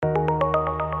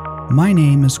My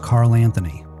name is Carl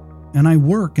Anthony, and I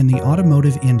work in the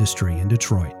automotive industry in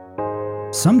Detroit.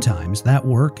 Sometimes that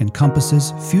work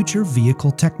encompasses future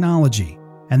vehicle technology,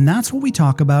 and that's what we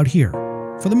talk about here,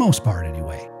 for the most part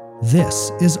anyway.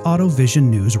 This is AutoVision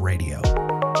News Radio.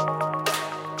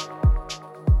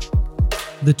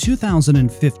 The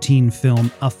 2015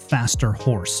 film A Faster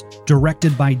Horse,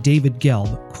 directed by David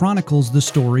Gelb, chronicles the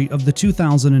story of the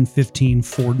 2015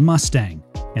 Ford Mustang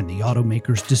and the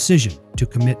automaker's decision to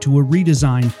commit to a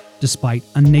redesign despite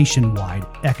a nationwide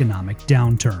economic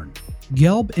downturn.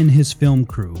 Gelb and his film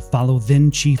crew follow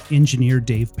then Chief Engineer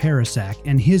Dave Parasak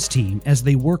and his team as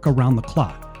they work around the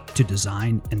clock to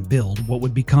design and build what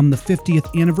would become the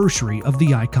 50th anniversary of the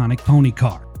iconic pony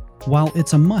car. While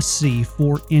it's a must-see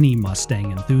for any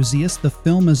Mustang enthusiast, the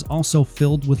film is also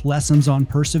filled with lessons on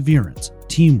perseverance,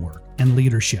 teamwork, and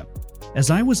leadership. As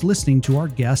I was listening to our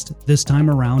guest this time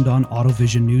around on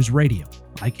AutoVision News Radio,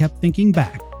 I kept thinking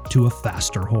back to A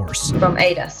Faster Horse. From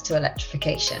ADAS to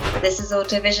electrification. This is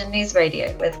AutoVision News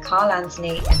Radio with Carl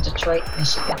Anthony in Detroit,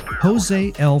 Michigan.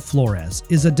 Jose L. Flores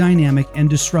is a dynamic and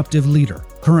disruptive leader,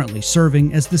 currently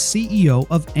serving as the CEO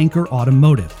of Ancor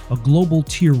Automotive, a global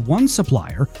Tier 1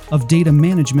 supplier of data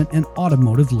management and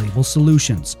automotive label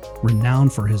solutions.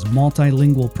 Renowned for his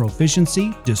multilingual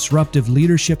proficiency, disruptive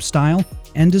leadership style,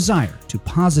 and desire to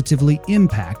positively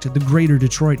impact the greater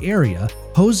Detroit area,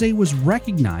 Jose was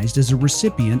recognized as a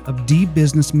recipient of D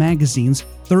Business Magazine's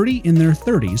 30 in Their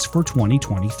 30s for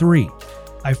 2023.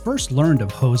 I first learned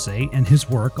of Jose and his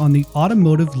work on the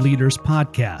Automotive Leaders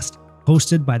podcast,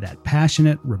 hosted by that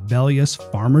passionate, rebellious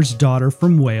farmer's daughter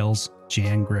from Wales,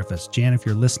 Jan Griffiths. Jan, if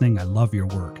you're listening, I love your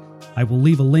work. I will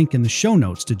leave a link in the show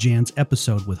notes to Jan's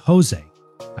episode with Jose.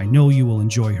 I know you will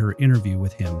enjoy her interview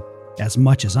with him as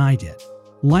much as I did.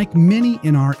 Like many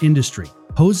in our industry,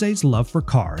 Jose's love for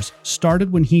cars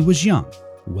started when he was young,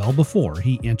 well before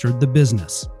he entered the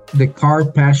business. The car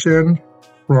passion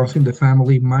runs in the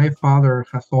family. My father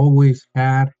has always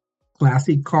had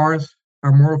classic cars.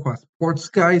 I'm more of a sports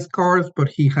guy's cars, but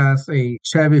he has a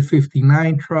Chevy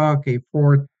 59 truck, a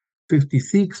Ford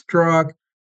 56 truck.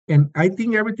 And I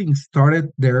think everything started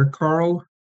there, Carl.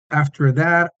 After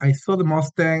that, I saw the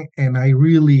Mustang and I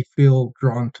really feel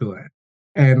drawn to it.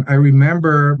 And I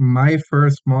remember my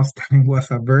first Mustang was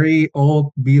a very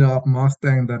old, beat-up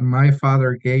Mustang that my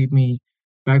father gave me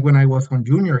back when I was on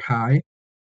junior high.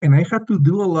 And I had to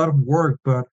do a lot of work,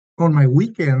 but on my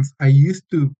weekends, I used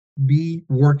to be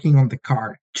working on the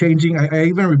car, changing. I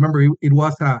even remember it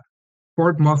was a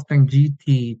Ford Mustang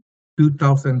GT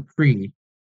 2003,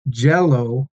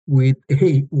 yellow with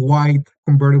a white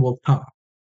convertible top.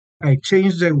 I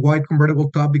changed the white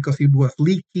convertible top because it was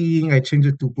leaking. I changed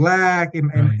it to black.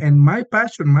 And my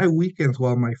passion, my weekends,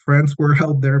 while my friends were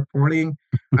out there partying,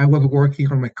 I was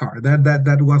working on my car.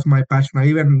 That was my passion. I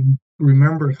even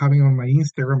remember having on my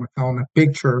Instagram account a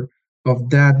picture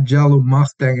of that yellow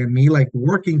Mustang and me like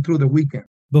working through the weekend.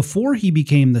 Before he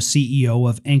became the CEO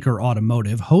of Ancor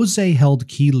Automotive, Jose held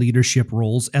key leadership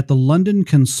roles at the London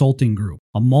Consulting Group,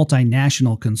 a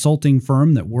multinational consulting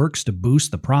firm that works to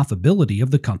boost the profitability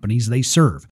of the companies they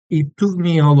serve. It took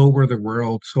me all over the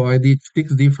world. So I did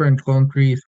 6 different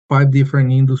countries, 5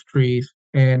 different industries.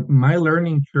 And my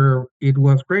learning curve, it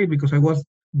was great because I was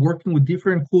working with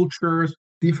different cultures,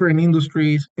 different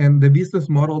industries. And the business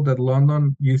model that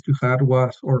London used to have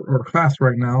was, or has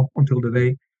right now until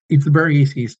today, it's very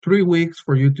easy. It's 3 weeks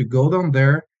for you to go down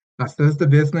there, assess the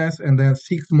business, and then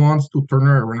 6 months to turn it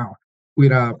around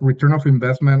with a return of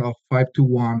investment of 5 to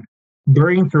 1.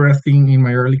 Very interesting in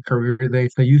my early career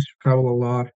days. I used to travel a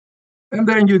lot. And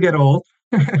then you get old.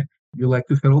 You like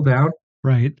to settle down.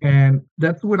 Right. And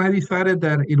that's when I decided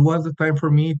that it was the time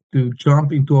for me to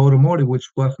jump into automotive, which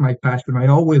was my passion. I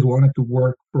always wanted to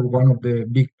work for one of the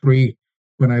big 3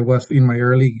 when I was in my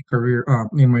early career,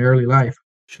 in my early life.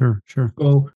 Sure.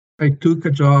 So I took a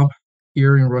job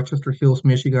here in Rochester Hills,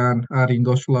 Michigan at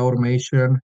Industrial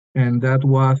Automation, and that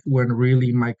was when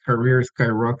really my career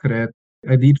skyrocketed.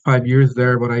 I did 5 years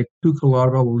there, but I took a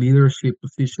lot of leadership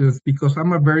positions because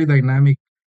I'm a very dynamic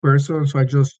person. So I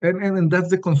just, and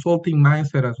that's the consulting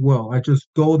mindset as well. I just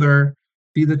go there,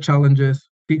 see the challenges,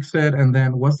 fix it, and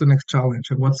then what's the next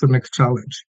challenge and what's the next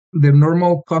challenge? The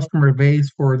normal customer base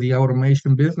for the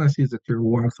automation business is a Tier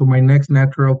 1. So my next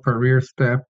natural career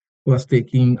step was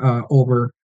taking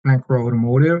over Ancor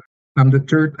Automotive. I'm the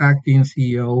 3rd acting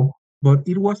CEO, but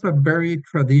it was a very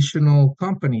traditional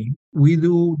company. We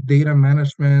do data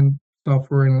management,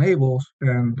 software, and labels,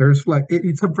 and there's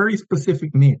it's a very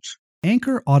specific niche.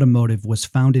 Ancor Automotive was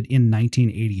founded in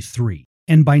 1983,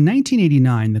 and by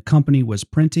 1989, the company was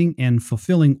printing and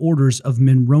fulfilling orders of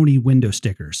Monroney window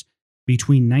stickers.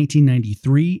 Between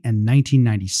 1993 and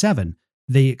 1997,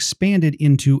 they expanded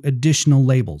into additional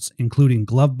labels, including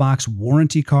glove box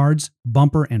warranty cards,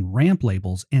 bumper and ramp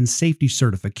labels, and safety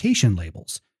certification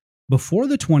labels. Before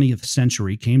the 20th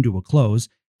century came to a close,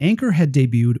 Ancor had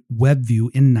debuted WebView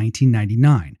in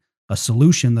 1999, a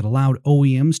solution that allowed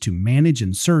OEMs to manage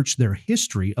and search their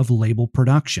history of label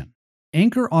production.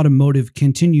 Ancor Automotive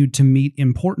continued to meet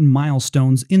important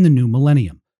milestones in the new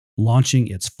millennium, launching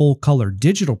its full-color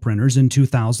digital printers in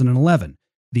 2011.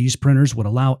 These printers would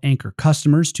allow Ancor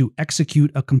customers to execute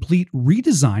a complete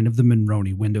redesign of the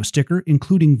Monroney window sticker,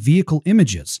 including vehicle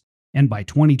images. And by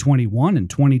 2021 and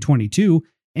 2022,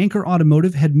 Ancor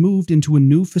Automotive had moved into a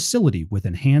new facility with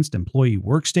enhanced employee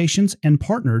workstations and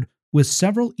partnered with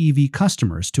several EV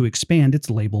customers to expand its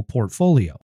label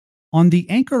portfolio. On the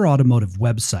Ancor Automotive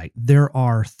website, there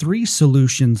are 3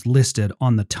 solutions listed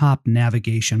on the top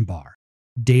navigation bar: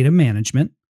 data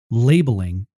management,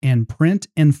 labeling, and print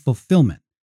and fulfillment.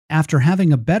 After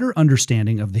having a better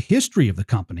understanding of the history of the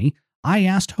company, I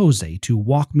asked Jose to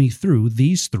walk me through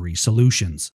these 3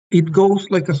 solutions. It goes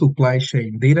like a supply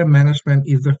chain. Data management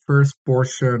is the first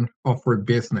portion of our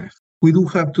business. We do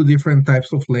have 2 different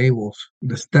types of labels.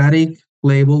 The static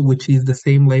label, which is the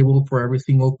same label for every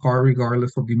single car,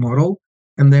 regardless of the model.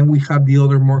 And then we have the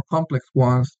other more complex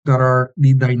ones that are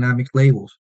the dynamic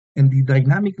labels. And the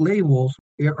dynamic labels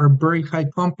are very high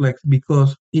complex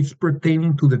because it's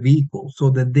pertaining to the vehicle. So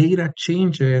the data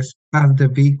changes as the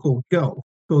vehicle goes.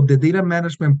 So the data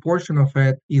management portion of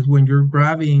it is when you're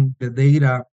grabbing the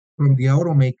data from the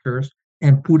automakers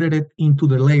and put it into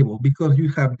the label, because you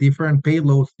have different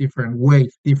payloads, different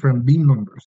weights, different VIN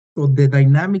numbers. So the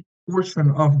dynamic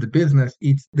portion of the business,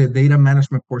 it's the data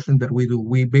management portion that we do.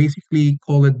 We basically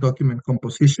call it document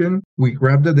composition. We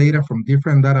grab the data from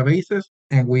different databases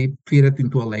and we feed it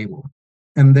into a label.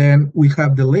 And then we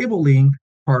have the labeling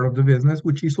part of the business,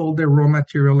 which is all the raw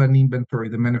material and inventory,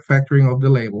 the manufacturing of the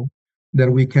label that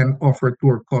we can offer to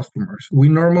our customers. We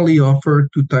normally offer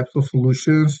 2 types of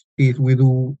solutions. If we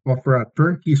do offer a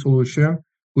turnkey solution,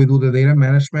 we do the data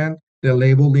management, the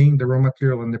labeling, the raw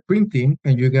material, and the printing,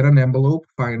 and you get an envelope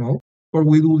final. Or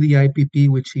we do the IPP,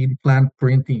 which is plant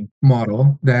printing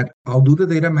model, that I'll do the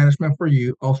data management for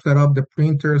you. I'll set up the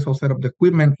printers, I'll set up the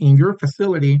equipment in your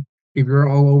facility if you're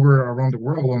all over around the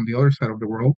world, on the other side of the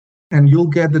world, and you'll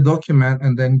get the document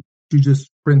and then you just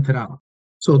print it out.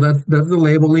 So that's the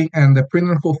labeling, and the print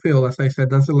and fulfill, as I said,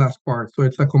 that's the last part. So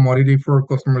it's a commodity for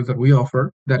customers that we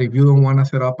offer, that if you don't want to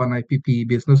set up an IPP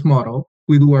business model,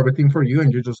 we do everything for you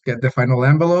and you just get the final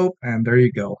envelope and there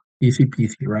you go. Easy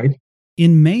peasy, right?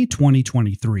 In May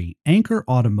 2023, Ancor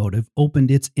Automotive opened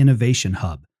its Innovation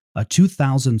Hub, a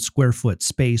 2,000 square foot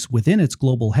space within its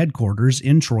global headquarters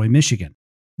in Troy, Michigan.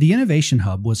 The Innovation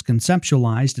Hub was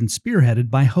conceptualized and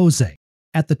spearheaded by Jose.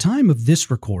 At the time of this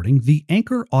recording, the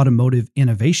Ancor Automotive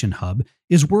Innovation Hub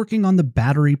is working on the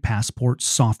Battery Passport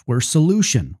software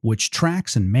solution, which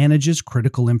tracks and manages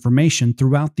critical information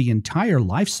throughout the entire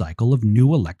life cycle of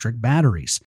new electric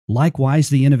batteries. Likewise,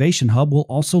 the Innovation Hub will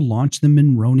also launch the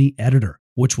Monroney Editor,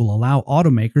 which will allow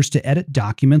automakers to edit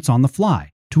documents on the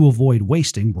fly to avoid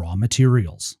wasting raw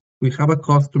materials. We have a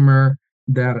customer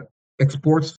that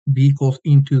exports vehicles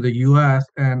into the US,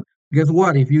 and guess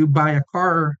what? If you buy a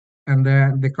car and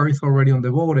then the car is already on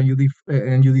the boat and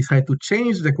you decide to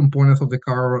change the components of the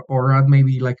car, or add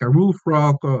maybe like a roof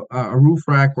rack or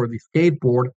the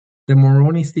skateboard, the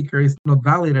Monroney sticker is not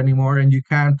valid anymore and you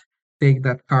can't take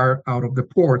that car out of the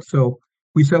port. So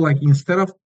we said, like, instead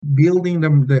of building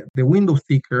the window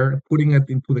sticker, putting it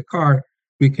into the car,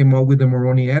 we came up with the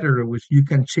Monroney Editor, which you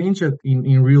can change it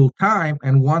in real time.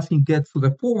 And once it gets to the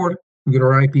port, with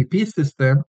our IPP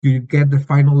system, you get the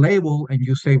final label and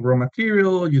you save raw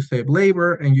material, you save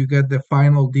labor, and you get the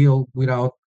final deal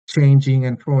without changing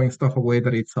and throwing stuff away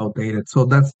that it's outdated. So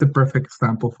that's the perfect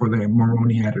example for the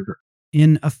Monroney Editor.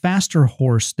 In A Faster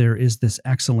Horse, there is this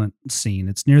excellent scene.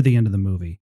 It's near the end of the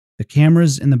movie. The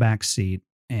camera's in the back seat,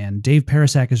 and Dave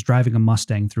Parasak is driving a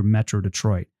Mustang through Metro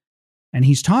Detroit. And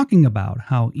he's talking about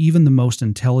how even the most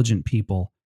intelligent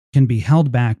people can be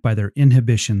held back by their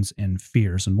inhibitions and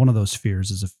fears. And one of those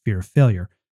fears is a fear of failure.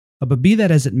 But be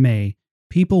that as it may,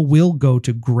 people will go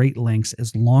to great lengths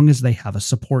as long as they have a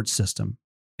support system.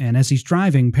 And as he's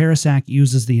driving, Parasak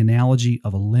uses the analogy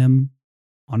of a limb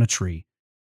on a tree.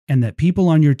 And that people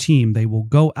on your team, they will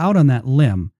go out on that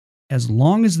limb as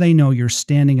long as they know you're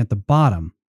standing at the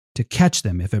bottom to catch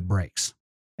them if it breaks.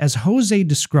 As Jose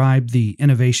described the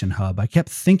Innovation Hub, I kept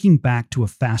thinking back to A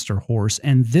Faster Horse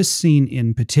and this scene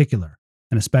in particular,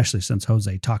 and especially since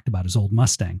Jose talked about his old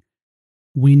Mustang.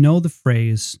 We know the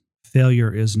phrase,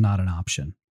 failure is not an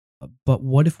option. But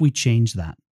what if we change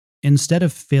that? Instead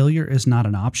of failure is not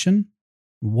an option,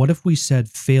 what if we said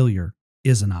failure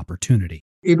is an opportunity?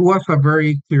 It was a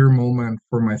very clear moment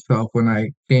for myself when I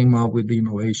came up with the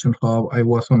Innovation Hub. I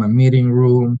was on a meeting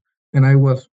room and I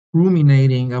was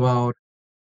ruminating about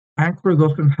Ancor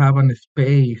doesn't have a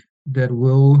space that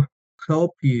will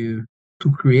help you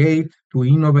to create, to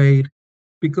innovate,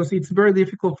 because it's very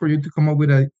difficult for you to come up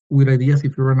with ideas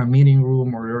if you're in a meeting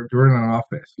room or you're in an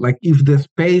office. Like if the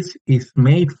space is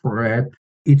made for it,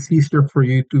 it's easier for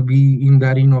you to be in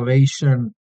that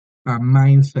innovation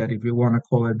mindset, if you want to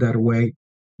call it that way.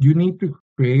 You need to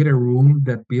create a room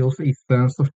that builds a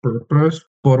sense of purpose,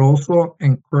 but also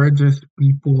encourages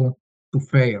people to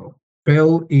fail.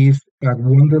 Fail is a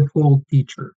wonderful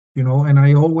teacher, and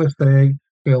I always say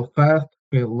fail fast,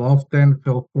 fail often,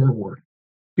 fail forward.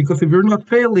 Because if you're not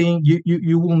failing,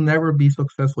 you will never be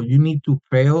successful. You need to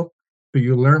fail so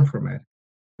you learn from it.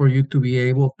 For you to be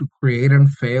able to create and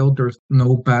fail, there's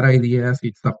no bad ideas.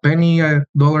 It's a penny a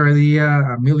dollar idea,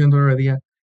 $1 million idea.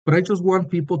 But I just want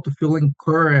people to feel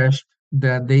encouraged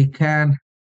that they can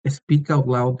speak out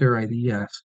loud their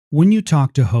ideas. When you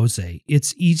talk to Jose,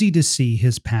 it's easy to see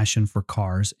his passion for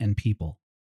cars and people.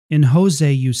 In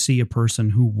Jose, you see a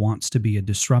person who wants to be a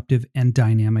disruptive and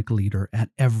dynamic leader at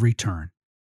every turn.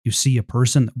 You see a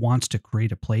person that wants to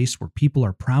create a place where people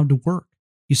are proud to work.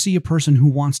 You see a person who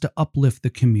wants to uplift the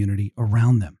community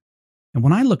around them. And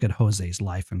when I look at Jose's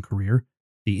life and career,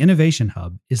 the Innovation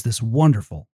Hub is this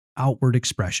wonderful outward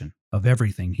expression of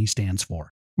everything he stands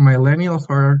for. Millennials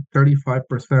are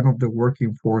 35% of the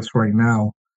working force right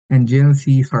now, and Gen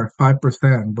Zs are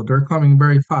 5%, but they're coming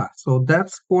very fast. So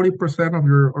that's 40% of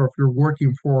your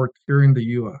working force here in the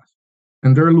US.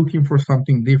 And they're looking for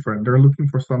something different. They're looking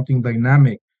for something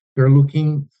dynamic. They're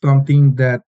looking something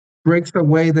that breaks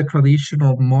away the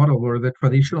traditional model or the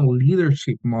traditional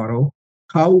leadership model,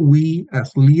 how we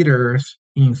as leaders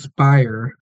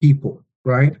inspire people,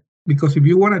 right? Because if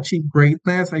you want to achieve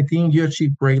greatness, I think you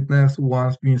achieve greatness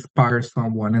once you inspire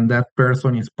someone and that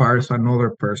person inspires another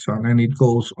person and it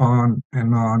goes on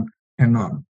and on and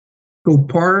on. So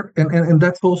and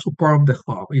that's also part of the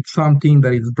hub. It's something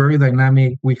that is very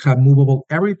dynamic. We have movable,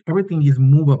 everything is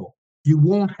movable. You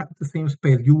won't have the same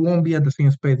space. You won't be at the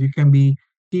same space. You can be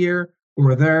here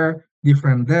or there,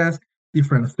 different desks,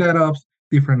 different setups,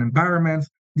 different environments,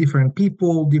 different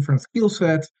people, different skill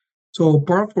sets. So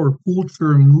part of our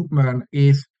culture movement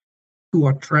is to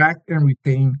attract and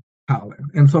retain talent.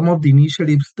 And some of the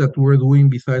initiatives that we're doing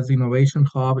besides the Innovation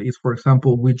Hub is, for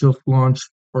example, we just launched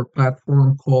our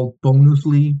platform called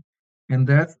Bonusly, and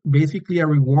that's basically a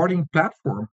rewarding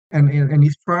platform. And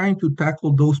it's trying to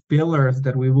tackle those pillars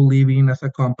that we believe in as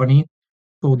a company.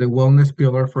 So the wellness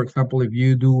pillar, for example, if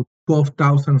you do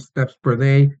 12,000 steps per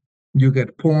day, you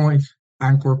get points,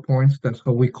 Ancor points, that's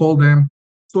how we call them.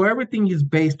 So everything is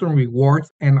based on rewards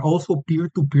and also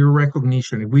peer-to-peer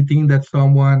recognition. If we think that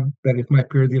someone that is my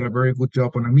peer did a very good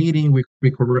job on a meeting,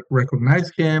 we could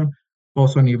recognize him.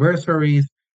 Also anniversaries,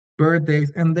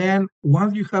 birthdays. And then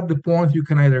once you have the points, you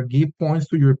can either give points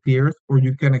to your peers or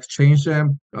you can exchange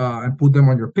them and put them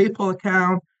on your PayPal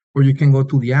account, or you can go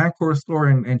to the Ancor store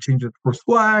and change it for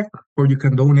swag, or you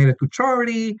can donate it to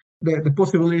charity. The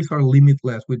possibilities are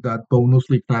limitless with that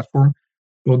Bonusly platform.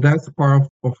 So that's part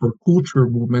of our culture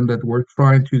movement that we're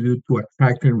trying to do to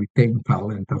attract and retain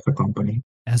talent as a company.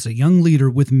 As a young leader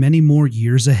with many more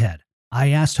years ahead, I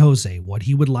asked Jose what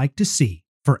he would like to see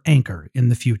for Ancor in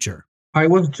the future. I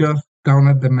was just down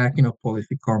at the Mackinac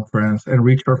Policy Conference, and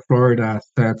Richard Flores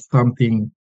said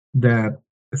something that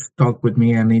stuck with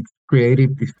me, and it's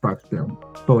creative destruction.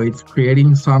 So it's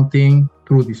creating something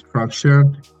through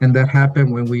destruction, and that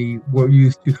happened when we were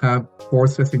used to have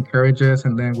horses and carriages,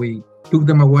 and then we took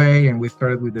them away and we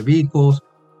started with the vehicles.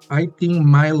 I think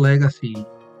my legacy,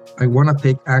 I want to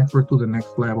take Ancor to the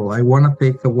next level. I want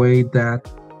to take away that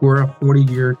we're a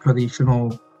 40-year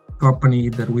traditional company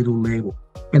that we do label.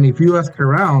 And if you ask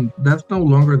around, that's no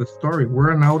longer the story. We're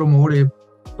an automotive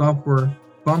software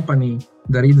company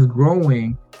that is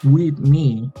growing with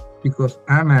me because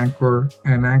I'm Ancor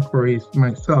and Ancor is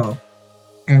myself.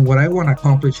 And what I want to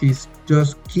accomplish is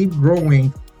just keep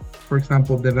growing. For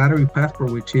example, the battery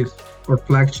passport, which is our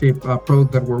flagship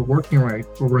product that we're working right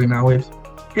now, is,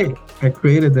 hey, I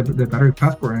created the battery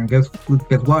passport, and guess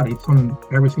what? It's on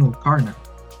every single car now.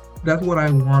 That's what I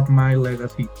want my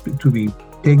legacy to be.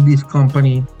 Take this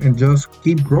company and just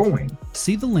keep growing.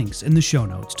 See the links in the show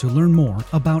notes to learn more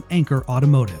about Ancor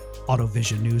Automotive.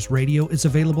 AutoVision News Radio is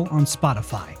available on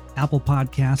Spotify, Apple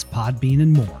Podcasts, Podbean,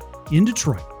 and more. In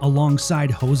Detroit,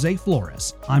 alongside Jose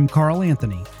Flores, I'm Carl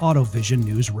Anthony, AutoVision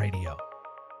News Radio.